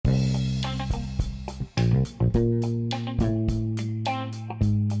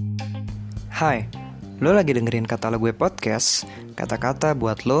Hai, lo lagi dengerin Kata Lo Gue Podcast, kata-kata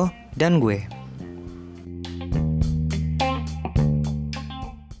buat lo dan gue.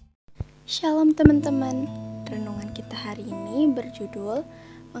 Shalom teman-teman, renungan kita hari ini berjudul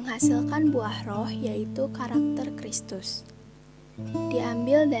Menghasilkan Buah Roh, yaitu Karakter Kristus.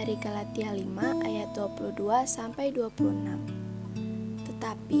 Diambil dari Galatia 5 ayat 22-26.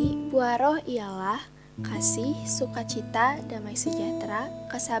 Tetapi buah roh ialah kasih, sukacita, damai sejahtera,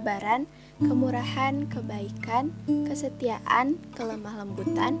 kesabaran, kemurahan, kebaikan, kesetiaan, kelemah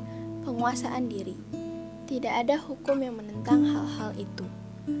lembutan, penguasaan diri. Tidak ada hukum yang menentang hal-hal itu.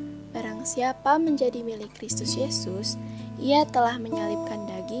 Barang siapa menjadi milik Kristus Yesus, ia telah menyalibkan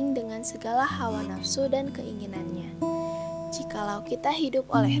daging dengan segala hawa nafsu dan keinginannya. Jikalau kita hidup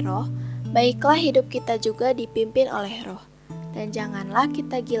oleh roh, baiklah hidup kita juga dipimpin oleh roh. Dan janganlah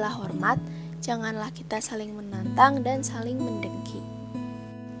kita gila hormat, janganlah kita saling menantang dan saling mendengki.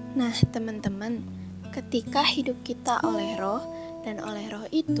 Nah teman-teman, ketika hidup kita oleh roh, dan oleh roh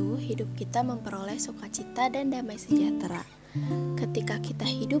itu hidup kita memperoleh sukacita dan damai sejahtera. Ketika kita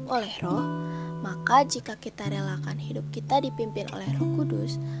hidup oleh roh, maka jika kita relakan hidup kita dipimpin oleh Roh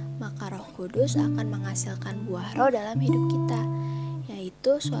Kudus, maka Roh Kudus akan menghasilkan buah roh dalam hidup kita,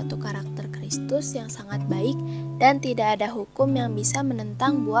 yaitu suatu karakter Kristus yang sangat baik dan tidak ada hukum yang bisa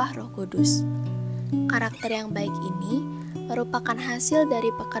menentang buah Roh Kudus. Karakter yang baik ini merupakan hasil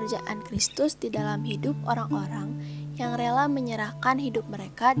dari pekerjaan Kristus di dalam hidup orang-orang yang rela menyerahkan hidup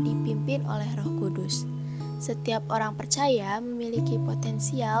mereka dipimpin oleh Roh Kudus. Setiap orang percaya memiliki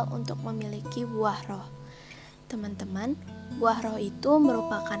potensial untuk memiliki buah roh. Teman-teman, buah roh itu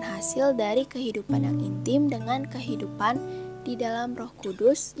merupakan hasil dari kehidupan yang intim dengan kehidupan di dalam Roh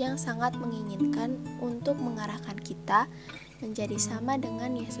Kudus yang sangat menginginkan untuk mengarahkan kita menjadi sama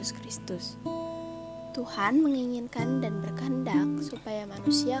dengan Yesus Kristus. Tuhan menginginkan dan berkehendak supaya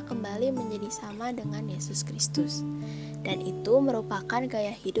manusia kembali menjadi sama dengan Yesus Kristus. Dan itu merupakan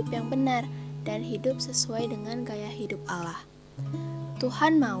gaya hidup yang benar dan hidup sesuai dengan gaya hidup Allah.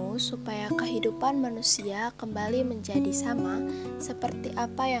 Tuhan mau supaya kehidupan manusia kembali menjadi sama seperti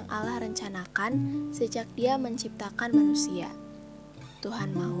apa yang Allah rencanakan sejak Dia menciptakan manusia.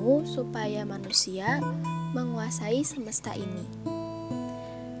 Tuhan mau supaya manusia menguasai semesta ini.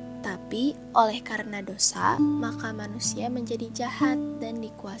 Tapi oleh karena dosa, maka manusia menjadi jahat dan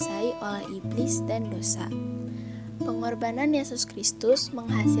dikuasai oleh iblis dan dosa. Pengorbanan Yesus Kristus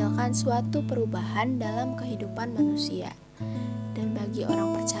menghasilkan suatu perubahan dalam kehidupan manusia. Dan bagi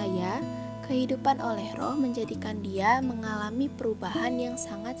orang percaya, kehidupan oleh roh menjadikan dia mengalami perubahan yang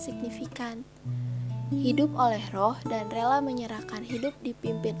sangat signifikan. Hidup oleh roh dan rela menyerahkan hidup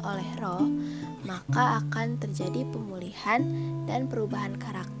dipimpin oleh roh, maka akan terjadi pemulihan dan perubahan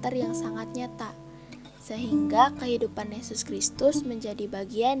karakter yang sangat nyata, sehingga kehidupan Yesus Kristus menjadi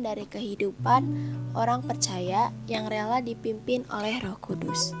bagian dari kehidupan orang percaya yang rela dipimpin oleh Roh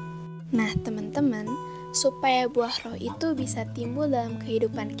Kudus. Nah teman-teman, supaya buah roh itu bisa timbul dalam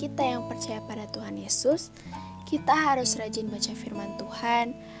kehidupan kita yang percaya pada Tuhan Yesus, kita harus rajin baca firman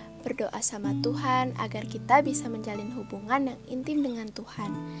Tuhan, berdoa sama Tuhan agar kita bisa menjalin hubungan yang intim dengan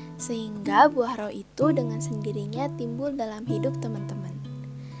Tuhan, sehingga buah roh itu dengan sendirinya timbul dalam hidup teman-teman.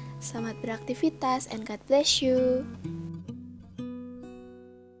 Selamat beraktivitas and God bless you.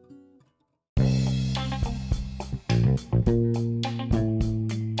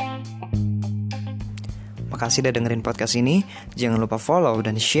 Makasih udah dengerin podcast ini. Jangan lupa follow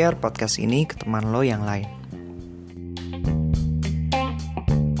dan share podcast ini ke teman lo yang lain.